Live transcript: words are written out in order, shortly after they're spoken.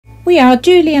We are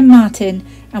Julie and Martin,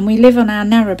 and we live on our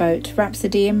narrowboat,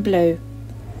 Rhapsody in Blue.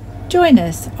 Join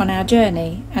us on our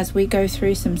journey as we go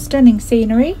through some stunning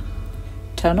scenery,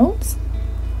 tunnels,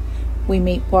 we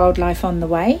meet wildlife on the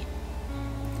way,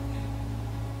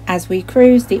 as we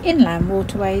cruise the inland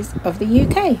waterways of the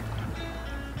UK.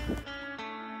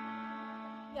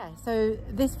 Yeah, so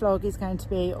this vlog is going to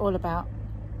be all about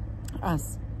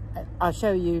us. I'll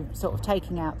show you sort of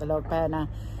taking out the log burner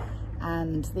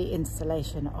and the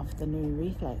installation of the new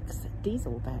Refleks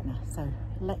diesel burner. So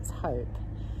let's hope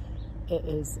it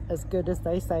is as good as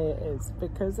they say it is,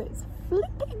 because it's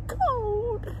flipping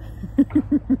cold.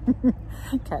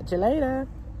 Catch you later.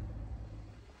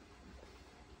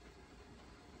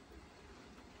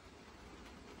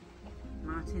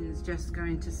 Martin's just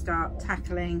going to start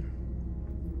tackling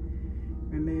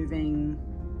removing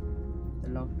the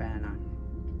log burner.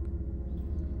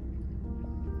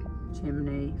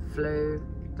 Chimney, flue,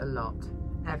 the lot.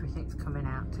 Everything's coming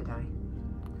out today.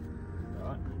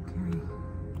 Right. Okay.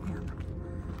 Yep.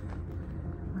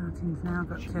 Martin's now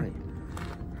got to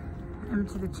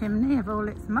empty the chimney of all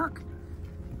its muck.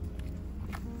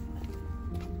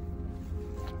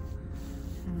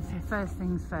 And so first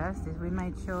things first is we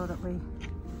made sure that we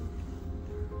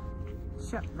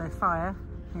shut the fire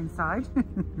inside.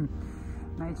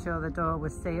 Made sure the door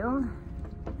was sealed.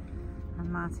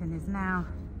 And Martin is now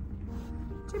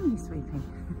chimney sweeping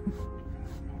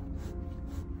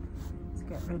to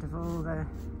get rid of all the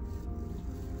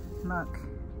muck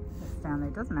that's down there.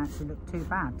 It doesn't actually look too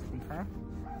bad, to be fair.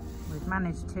 We've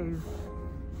managed to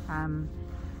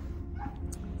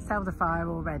sell the fire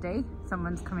already.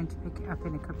 Someone's coming to pick it up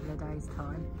in a couple of days'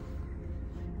 time,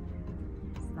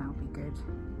 so that'll be good.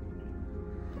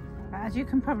 But as you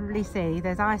can probably see,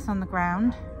 there's ice on the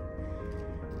ground.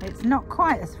 It's not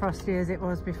quite as frosty as it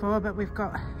was before, but we've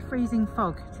got freezing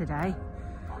fog today.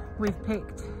 We've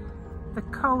picked the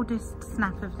coldest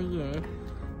snap of the year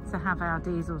to have our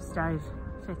diesel stove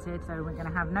fitted, so we're going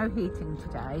to have no heating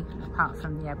today apart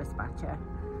from the air dispatcher.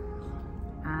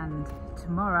 And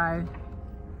tomorrow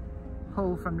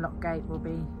Paul from Lockgate will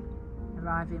be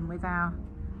arriving with our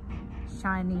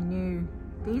shiny new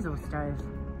diesel stove.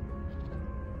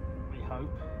 We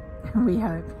hope. We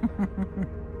hope.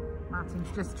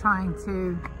 Martin's just trying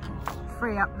to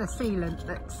free up the sealant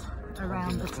that's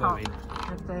around the top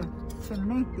of the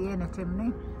chimney, the inner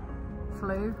chimney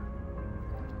flue.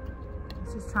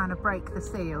 He's just trying to break the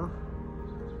seal.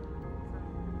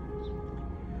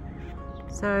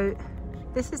 So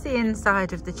this is the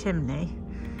inside of the chimney.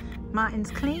 Martin's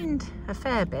cleaned a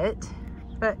fair bit,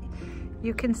 but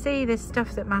you can see this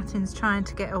stuff that Martin's trying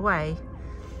to get away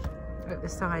at the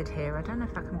side here. I don't know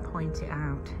if I can point it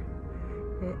out.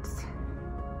 It's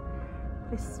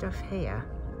this stuff here.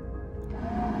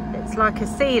 It's like a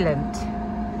sealant,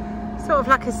 sort of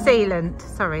like a sealant.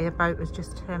 Sorry, the boat was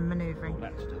just manoeuvring. All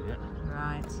that to do, yeah.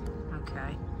 Right,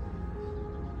 okay.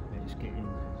 It's getting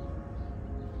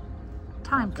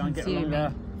Time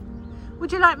consuming.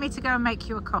 Would you like me to go and make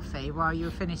you a coffee while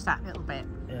you finish that little bit?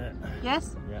 Yeah.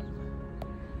 Yes? Yeah.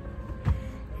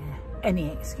 Any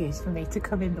excuse for me to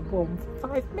come in the warm for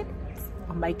 5 minutes.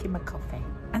 I'll make him a coffee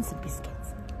and some biscuits.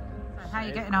 So how are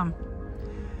you getting on?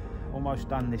 Almost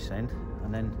done this end,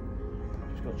 and then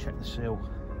just got to check the seal.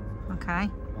 Okay.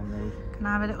 On the. Can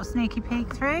I have a little sneaky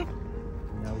peek through?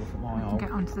 Yeah, look at my hole.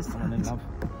 Get onto the Come on then, side. love.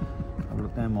 Have a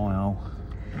look down my hole.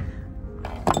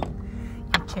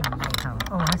 Your chimney hole.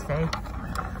 Oh, I see.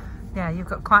 Yeah, you've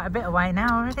got quite a bit away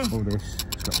now already. All this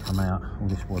has got to come out. All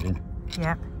this wadding.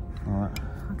 Yep. All right.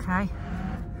 Okay.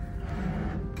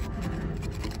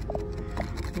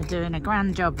 You're doing a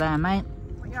grand job there, mate.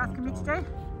 What are you asking me to do?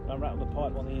 Don't rattle the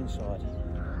pipe on the inside.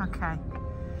 Okay.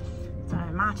 So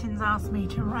Martin's asked me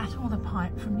to rattle the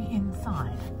pipe from the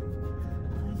inside.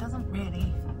 It doesn't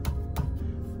really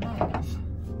manage.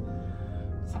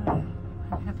 So I'm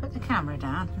going to put the camera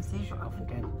down and see Shut off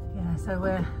again. Yeah, so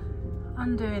we're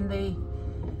undoing the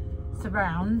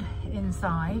surround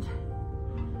inside,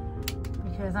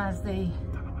 because as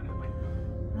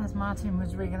Martin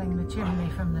was wriggling the chimney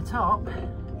from the top,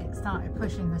 it started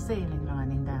pushing the ceiling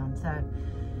lining down. So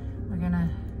we're going to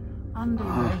undo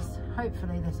this.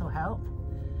 Hopefully this will help.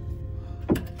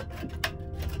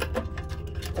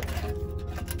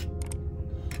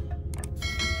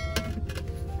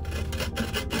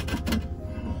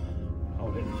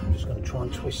 Hold it. I'm just going to try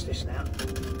and twist this now.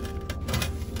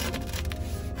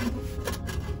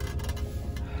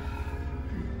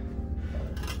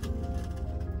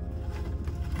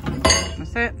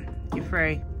 That's it. You're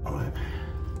free. All right.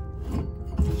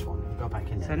 This one. Go back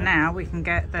in there. So now we can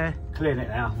get the... Clearing it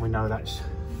now. We know that's...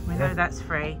 We know that's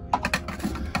free.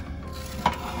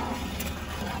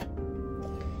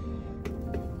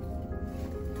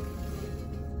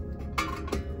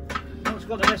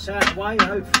 got this out of the way,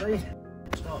 hopefully.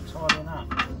 Start tidying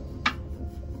up.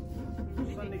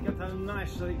 Suddenly get a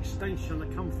nice extension to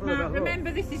come through. Now,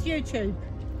 remember, this is YouTube.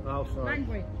 Oh, sorry.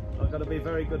 Language. I've got to be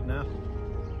very good now.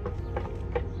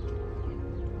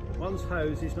 One's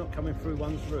hose is not coming through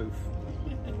one's roof.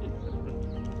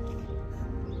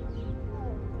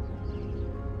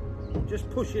 Just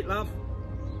push it, love.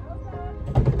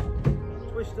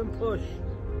 Twist and push.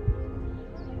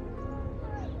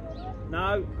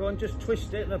 No, go on, just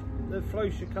twist it. The flow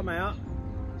should come out.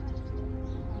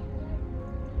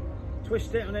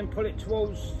 Twist it and then pull it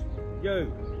towards you.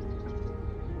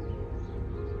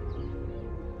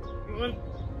 Go on.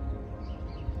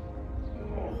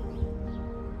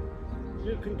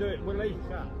 You can do it, Willie.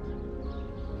 Yeah.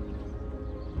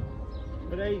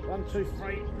 Ready? 1, 2,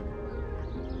 3.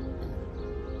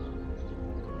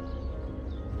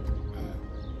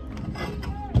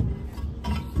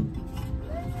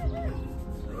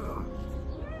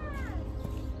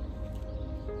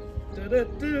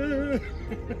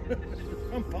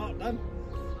 One part done.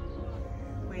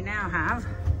 We now have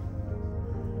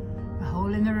a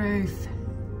hole in the roof.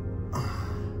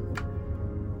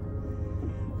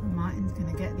 Martin's going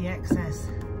to get the excess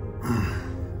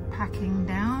packing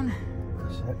down.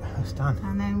 That's it, that's done.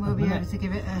 And then we'll be able to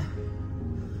give it a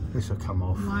This will come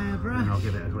off. wire brush. And I'll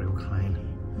give it a real clean.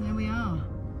 There we are.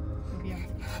 We'll be able to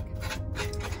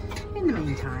pack. In the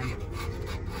meantime,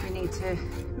 we need to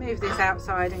move this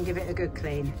outside and give it a good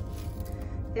clean.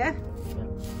 Yeah?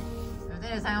 So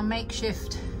there's our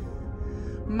makeshift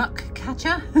muck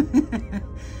catcher.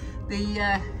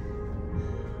 The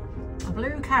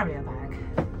blue carrier bag.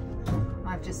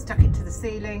 I've just stuck it to the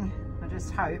ceiling. I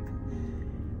just hope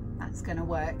that's going to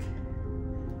work.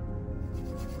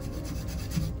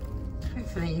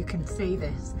 Hopefully you can see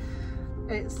this.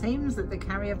 It seems that the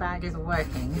carrier bag is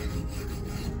working.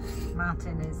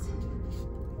 Martin is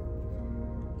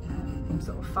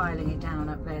sort of filing it down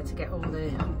up there to get all the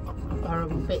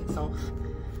horrible bits off,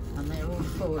 and they're all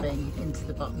falling into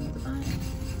the bottom of the bag.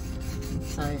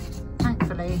 So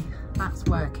thankfully that's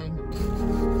working.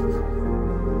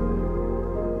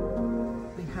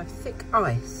 We have thick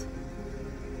ice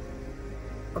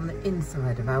on the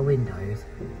inside of our windows.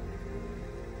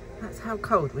 That's how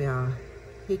cold we are.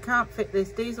 He can't fit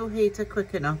this diesel heater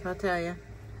quick enough, I tell you.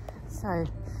 So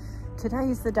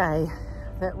today's the day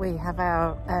that we have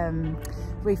our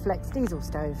Refleks diesel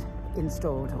stove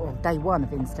installed, or day one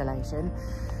of installation.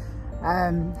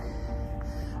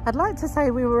 I'd like to say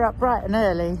we were up bright and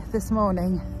early this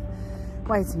morning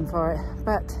waiting for it,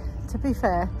 but to be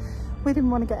fair, we didn't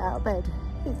want to get out of bed.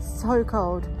 It's so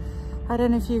cold. I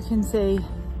don't know if you can see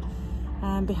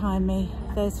behind me,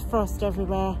 there's frost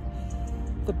everywhere.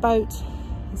 The boat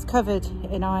is covered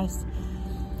in ice.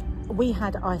 We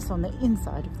had ice on the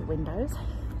inside of the windows,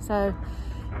 so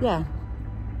yeah.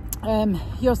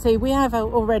 You'll see we have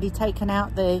already taken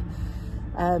out the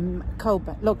coal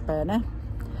log burner,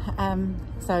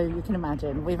 so you can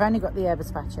imagine we've only got the air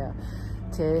dispatcher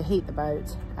to heat the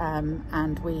boat,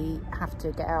 and we have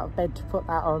to get out of bed to put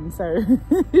that on, so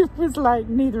it was like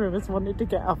neither of us wanted to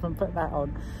get up and put that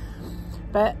on,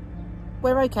 but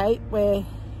we're okay.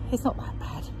 It's not that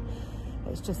bad,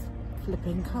 it's just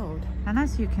flipping cold. And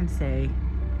as you can see,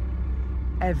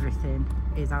 everything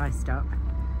is iced up.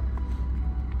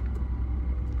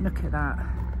 Look at that.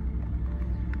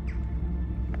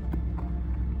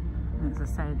 As I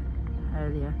said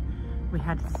earlier, we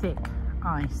had thick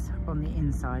ice on the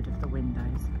inside of the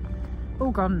windows.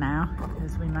 All gone now,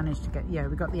 because we managed to get,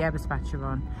 we got the air dispatcher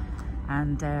on,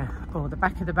 and the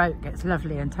back of the boat gets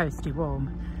lovely and toasty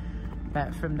warm,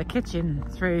 but from the kitchen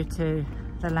through to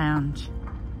the lounge,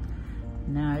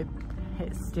 no,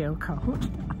 it's still cold.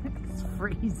 It's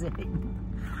freezing.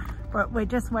 But we're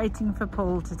just waiting for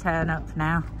Paul to turn up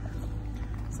now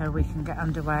so we can get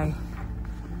underway.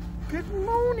 Good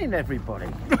morning, everybody.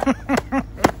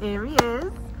 Here he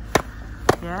is.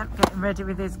 Yeah, getting ready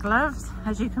with his gloves.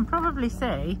 As you can probably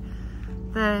see,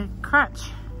 the crutch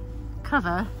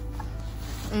cover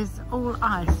is all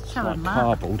ice. Show him, Mark.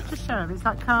 Cardboard. Just show him, it's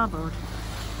like cardboard.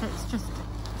 It's just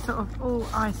sort of all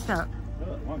iced up.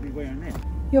 Look, might be wearing it.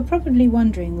 You're probably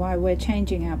wondering why we're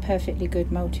changing our perfectly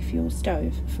good multi-fuel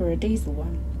stove for a diesel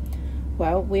one.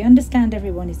 Well, we understand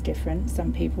everyone is different.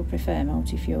 Some people prefer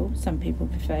multi-fuel, some people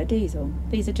prefer diesel.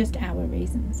 These are just our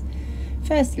reasons.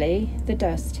 Firstly, the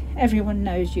dust. Everyone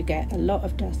knows you get a lot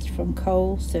of dust from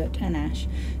coal, soot and ash,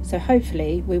 so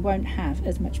hopefully we won't have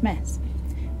as much mess.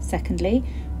 Secondly,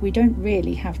 we don't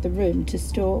really have the room to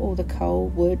store all the coal,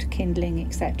 wood, kindling,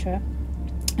 etc.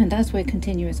 And as we're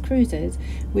continuous cruisers,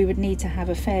 we would need to have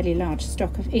a fairly large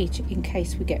stock of each in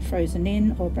case we get frozen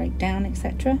in or break down,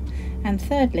 etc. And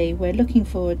thirdly, we're looking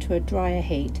forward to a drier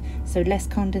heat, so less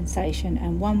condensation,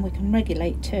 and one we can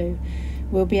regulate too.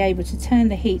 We'll be able to turn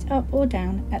the heat up or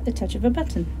down at the touch of a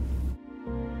button.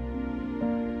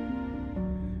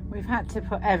 We've had to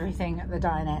put everything at the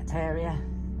dinette area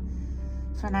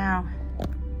for now,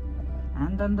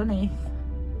 and underneath,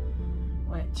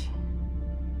 which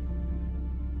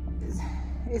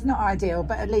it's not ideal,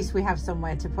 but at least we have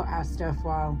somewhere to put our stuff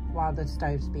while the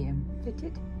stove's being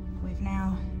fitted. We've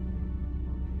now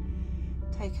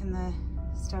taken the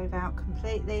stove out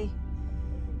completely.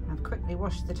 I've quickly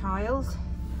washed the tiles,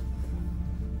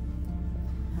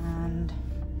 and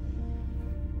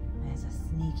there's a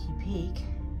sneaky peek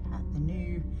at the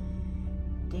new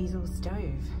diesel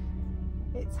stove.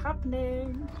 It's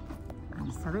happening,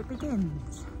 and so it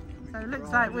begins. So it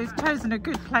looks like we've chosen a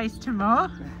good place to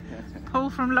moor. Paul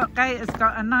from Lockgate has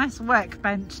got a nice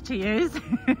workbench to use.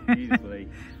 Beautifully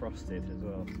frosted as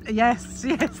well. Yes,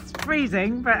 yes,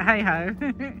 freezing, but hey ho.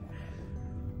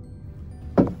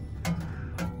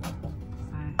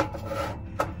 So,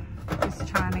 just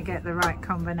trying to get the right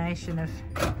combination of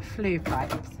flue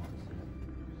pipes.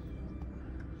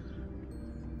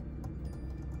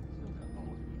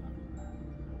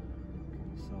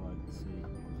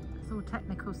 It's all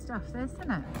technical stuff, this,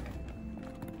 isn't it?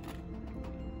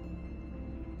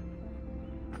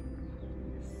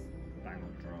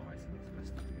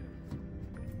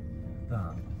 That,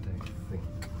 I don't think.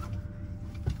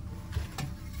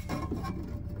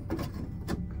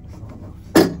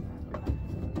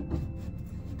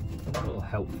 A little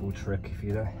helpful trick if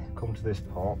you come to this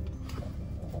part.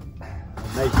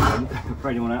 Measurement, for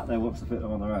anyone out there who wants to fit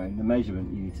them on their own, the measurement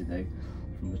you need to do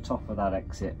from the top of that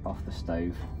exit off the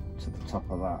stove to the top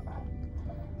of that.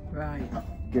 Right.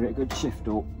 Give it a good shift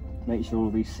up, make sure all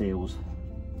these seals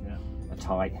are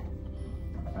tight.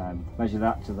 Measure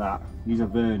that to that, use a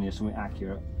vernier, something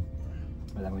accurate,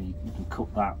 and then when you can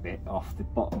cut that bit off the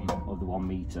bottom of the 1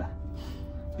 metre.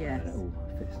 Yes. It all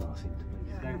fits nicely into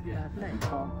place.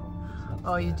 Lovely.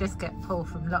 Or you just get Paul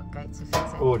from Lockgate to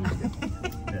fix it. Or just get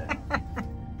yeah.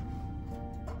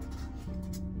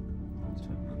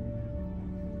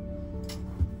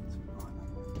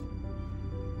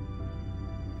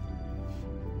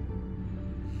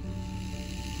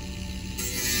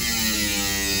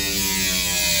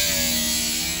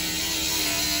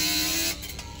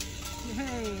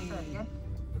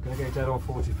 We're going to go dead on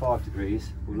 45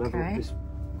 degrees. We'll level up this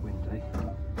window.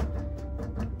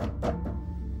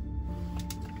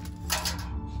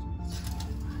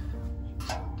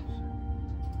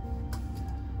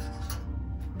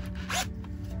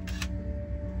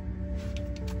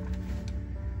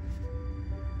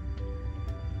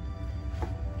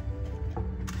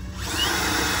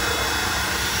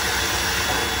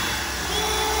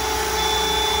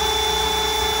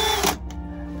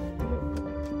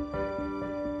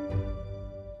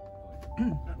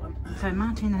 So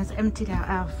Martin has emptied out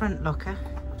our front locker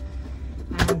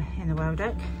in the well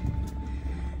deck,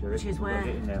 which is where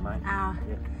our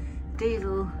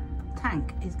diesel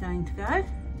tank is going to go.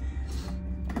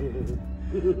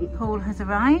 Paul has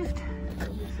arrived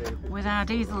with our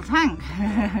diesel tank.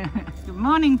 Good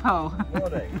morning, Paul.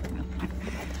 Morning.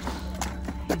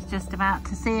 He's just about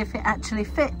to see if it actually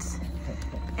fits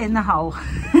in the hole.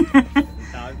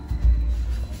 No.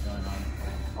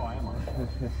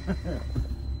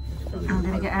 I'm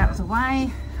going to get out of the way.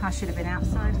 I should have been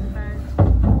outside of the boat.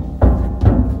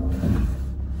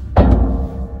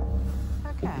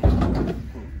 Okay.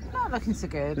 Not looking so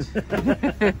good.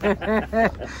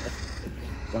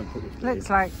 Looks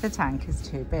like the tank is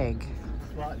too big.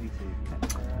 Slightly too big.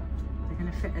 They're going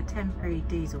to fit a temporary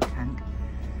diesel tank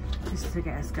just to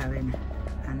get us going,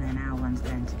 and then our one's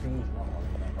going to be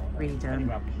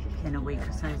redone in a week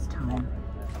or so's time.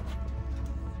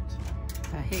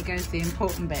 So here goes the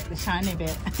important bit, the shiny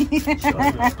bit. These are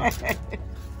the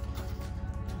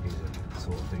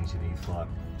sort of things you need for like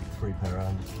 3 per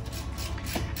round.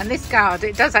 And this guard,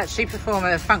 it does actually perform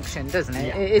a function, doesn't it?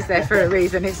 Yeah. It is there for a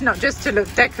reason. It's not just to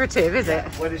look decorative, is it?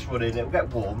 When it's running, it'll get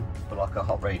warm, but like a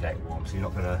hot radiator warm, so you're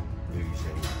not going to lose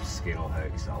any skin or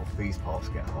hurt yourself. These parts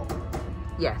get hot.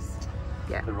 Yes.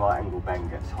 Yeah. The right angle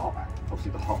bend gets hot.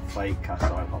 Obviously the hot plate, cast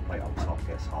iron hot plate on top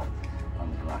gets hot,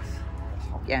 and the glass gets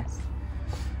hot. Yes.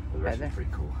 The rest is pretty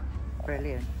cool.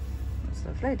 Brilliant. That's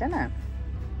lovely, doesn't it?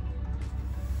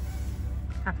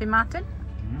 Happy, Martin?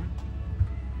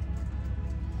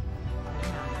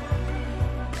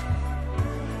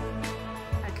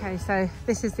 Okay, so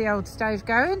this is the old stove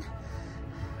going.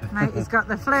 Matey's got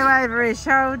the flue over his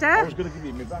shoulder. I was going to give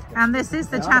you my back. And this is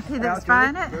the chappie that's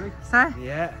buying it. So,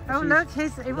 Yeah. oh look,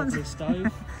 he wants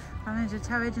stove. Ballinger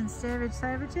Towage and Steerage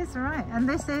Towages, right? And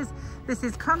this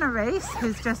is Connor Reese,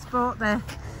 who's just bought the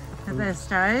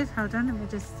stove. Hold on, let me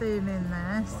just zoom in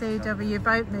there. C.W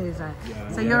Boatmover.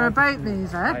 So you're a boat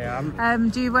mover. I am.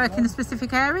 Do you work in a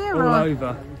specific area All or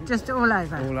over. just all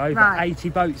over? All over. Right. 80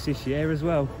 boats this year as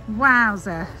well.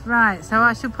 Wowzer. Right. So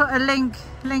I shall put a link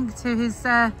to his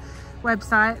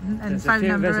website and phone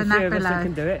number and that below. There's a few of us that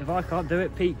can do it. If I can't do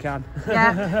it, Pete can.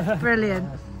 Yeah. Brilliant.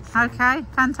 Okay.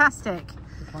 Fantastic.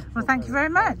 Well, thank you very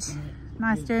much.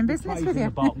 Nice doing business with you.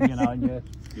 Bottom, you know, and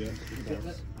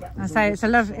I say it's a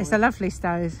lovely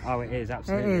stove. oh, it is,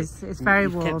 absolutely. It is. It's very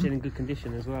You've warm. kept it in good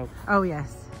condition as well. Oh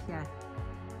yes, yeah.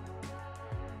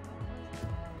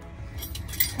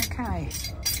 Okay.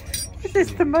 Is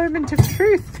this the moment of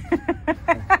truth?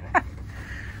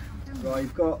 Right,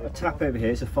 you've got a tap over here,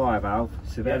 it's a fire valve,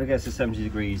 so if it ever gets to 70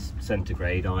 degrees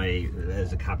centigrade, i.e.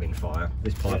 there's a cabin fire,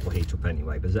 this pipe will heat up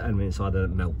anyway, but there's an element inside that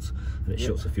melts and it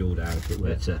shuts the fuel down if it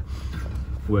were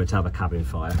to have a cabin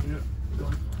fire.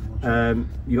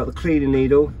 You've got the cleaning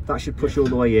needle, that should push all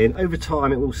the way in. Over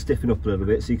time it will stiffen up a little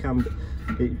bit, so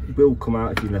it will come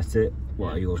out if you let it.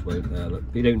 Well, yours won't, look,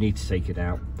 but you don't need to take it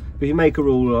out. But you make a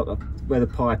rule where the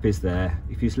pipe is there,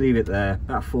 if you just leave it there,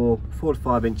 about 4 to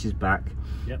 5 inches back,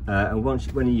 and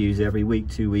when you use it every week,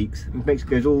 2 weeks, it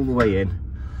goes all the way in.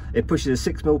 It pushes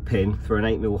a 6mm pin through an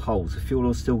 8mm hole, so fuel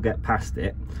will still get past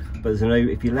it, but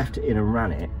if you left it in and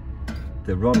ran it,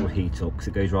 the rod will heat up because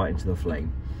it goes right into the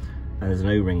flame, and there's an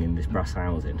O-ring in this brass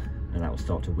housing, and that will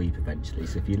start to weep eventually.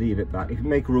 So if you leave it back, if you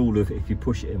make a rule of if you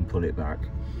push it and pull it back,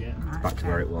 it's back to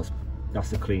where it was. That's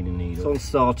the cleaning needle. So on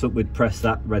startup, we'd press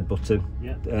that red button.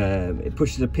 It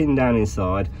pushes a pin down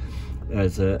inside.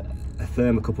 There's a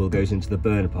thermocouple that goes into the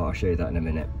burner part. I'll show you that in a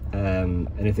minute. And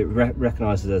if it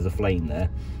recognises there's a flame there,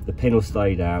 the pin will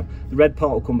stay down. The red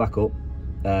part will come back up.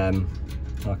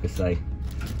 Like I say,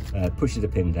 pushes the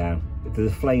pin down. If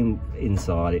there's a flame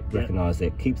inside, it recognises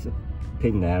it, keeps the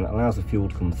pin down, allows the fuel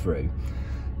to come through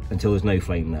until there's no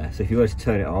flame there. So if you were to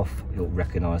turn it off, it'll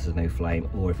recognise there's no flame,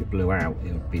 or if it blew out,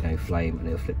 it'll be no flame and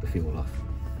it'll flip the fuel off.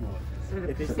 So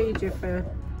the procedure for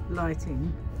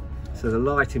lighting. So the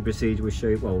lighting procedure we'll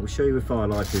show you with fire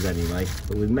lighters anyway,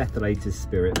 but with methylated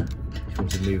spirit, if you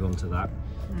want to move on to that.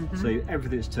 So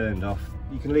everything's turned off.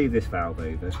 You can leave this valve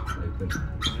open.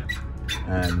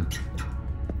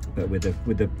 But with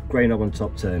the grey knob on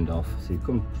top turned off, so you've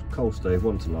come coal stove,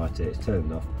 want to light it, it's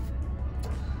turned off.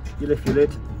 You lift your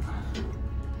lid.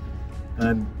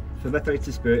 For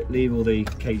methylated spirit, leave all the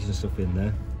cages and stuff in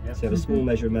there. So you have a small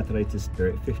measure of methylated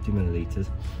spirit, 50 millilitres.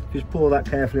 If you just pour that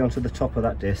carefully onto the top of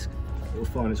that disc, it will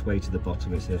find its way to the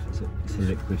bottom. It's a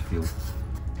liquid fuel.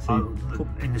 So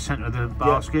in the centre of the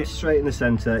basket? Yeah, straight in the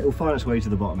centre. It will find its way to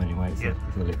the bottom anyway. It's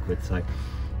a liquid. So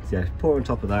yeah, pour on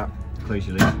top of that, close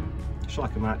your lid,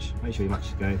 strike a match, make sure your match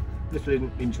is going. Lift it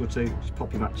an inch or two, just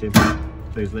pop your match in,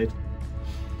 close the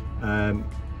lid.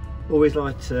 Always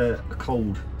light a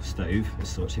cold stove as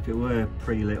such. If it were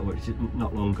pre-lit or it's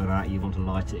not long gone out, you want to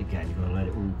light it again, you've got to let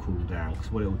it all cool down,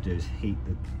 because what it will do is heat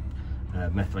the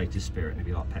methylated spirit, and if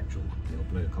you like petrol, it'll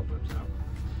blow the cobwebs out.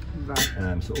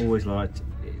 Right. So always light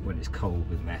it when it's cold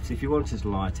with met. If you wanted to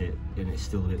light it and it's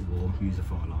still a bit warm, use a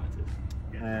fire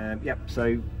lighter. So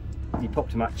you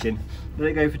popped a match in, let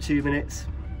it go for 2 minutes.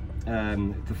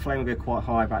 The flame will go quite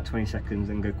high, about 20 seconds,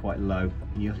 then go quite low.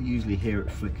 You'll usually hear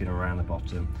it flicking around the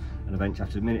bottom, and eventually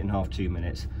after 1.5 minutes, 2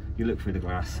 minutes, you look through the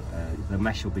glass, the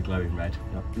mesh will be glowing red.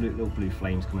 Little blue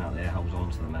flames coming out there, holds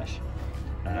onto the mesh,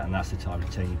 and that's the time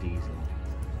to turn your diesel.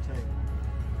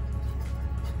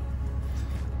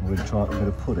 I'm going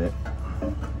to put it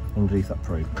underneath that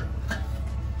probe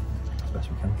as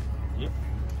best we can. Yep.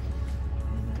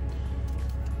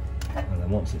 And then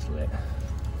once it's lit,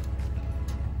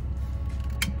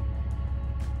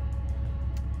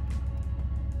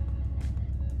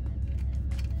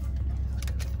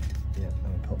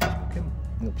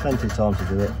 You've got plenty of time to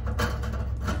do it.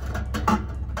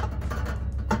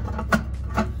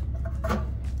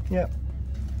 Yep.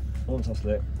 Once that's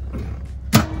lit,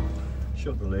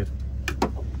 shut the lid.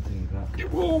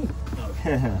 Get warm!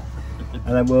 And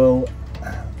then we'll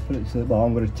put it to, well,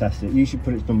 I'm going to test it. You should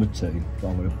put it to number 2, but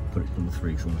I'm going to put it to number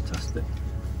 3 because I want to test it.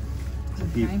 So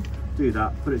if you do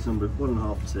that, put it to number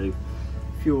 1.5, 2.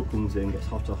 Fuel comes in, gets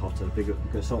hotter, bigger,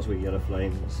 it starts with a yellow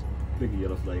flame, it's bigger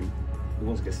yellow flame. But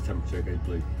once it gets the temperature, it goes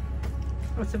blue.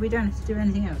 Oh, so we don't have to do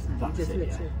anything else now? That's it,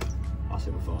 yeah. That's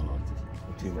it with fire lighters.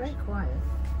 It's very quiet.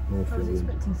 I was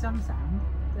expecting some sound.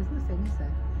 There's nothing, is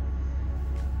there?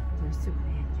 There's too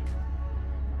many engines.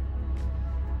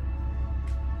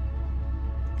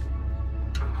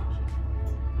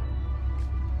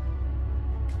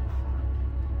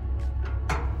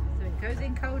 goes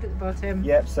in cold at the bottom.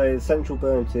 Yep, so the central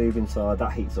burn tube inside,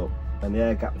 that heats up, and the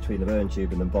air gap between the burn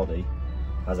tube and the body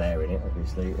has air in it,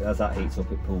 obviously. As that heats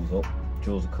up, it pulls up,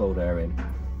 draws the cold air in,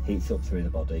 heats up through the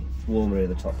body. It's warmer at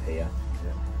the top here.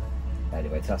 Yeah.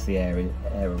 Anyway, so that's the air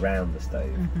around the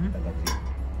stove, and obviously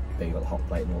then you've got the hot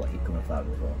plate and all that heat coming off that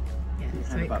as well. Yeah,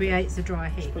 so it creates a dry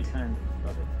heat. Just put your hand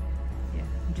above it. Yeah,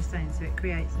 I'm just saying, so it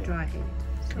creates a dry heat.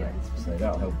 Yeah, so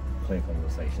that'll help clear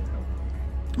condensation help.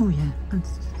 Oh yeah, I'm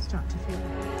starting to feel it.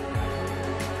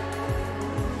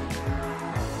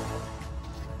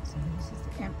 So this is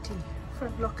the empty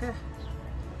front locker,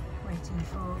 waiting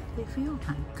for the fuel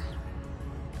tank,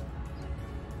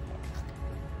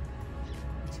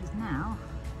 which is now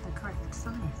the correct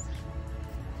size,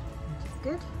 which is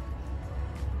good.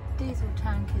 Diesel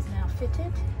tank is now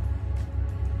fitted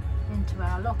into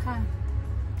our locker.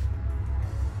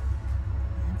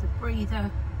 There's a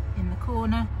breather in the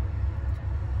corner.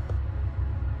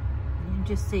 You can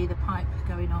just see the pipe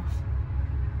going off,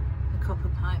 the copper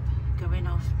pipe going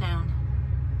off down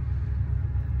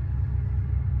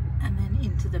and then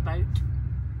into the boat.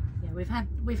 Yeah,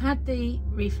 we've had the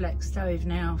Refleks stove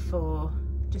now for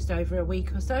just over a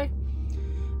week or so.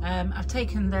 I've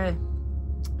taken the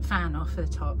fan off the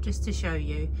top just to show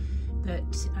you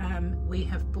that we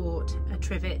have bought a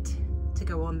trivet to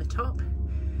go on the top,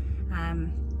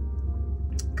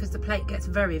 because the plate gets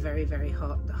very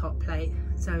hot, the hot plate,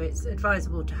 so it's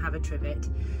advisable to have a trivet.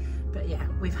 But yeah,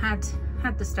 we've had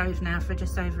the stove now for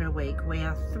just over a week. We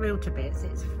are thrilled to bits.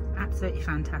 It's absolutely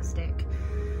fantastic.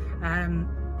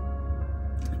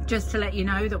 Just to let you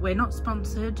know that we're not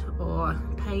sponsored or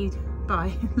paid by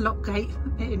Lockgate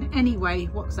in any way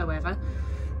whatsoever.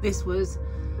 This was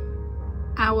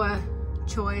our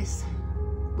choice.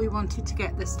 We wanted to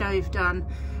get the stove done,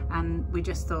 and we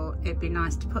just thought it'd be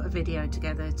nice to put a video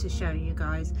together to show you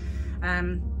guys.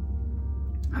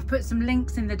 I've put some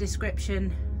links in the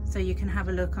description so you can have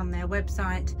a look on their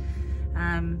website,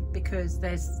 because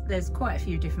there's quite a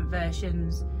few different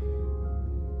versions,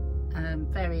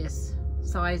 various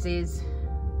sizes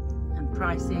and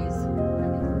prices.